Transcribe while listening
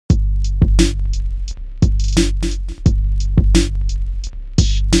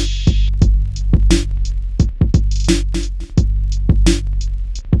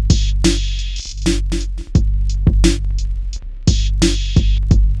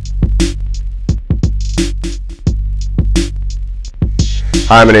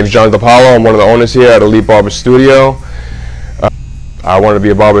Hi, my name is John DePaolo. I'm one of the owners here at Elite Barber Studio. I wanted to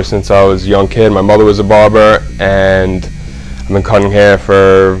be a barber since I was a young kid. My mother was a barber, and I've been cutting hair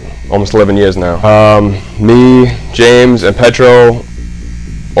for almost 11 years now. Me, James, and Petro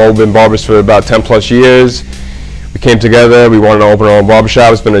all been barbers for about 10 plus years. We came together, we wanted to open our own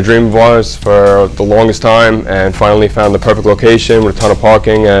barbershop. It's been a dream of ours for the longest time, and finally found the perfect location with a ton of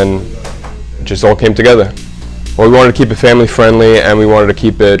parking, and it just all came together. Well, we wanted to keep it family friendly, and we wanted to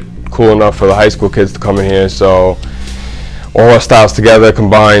keep it cool enough for the high school kids to come in here, so all our styles together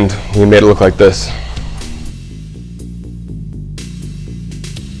combined, we made it look like this.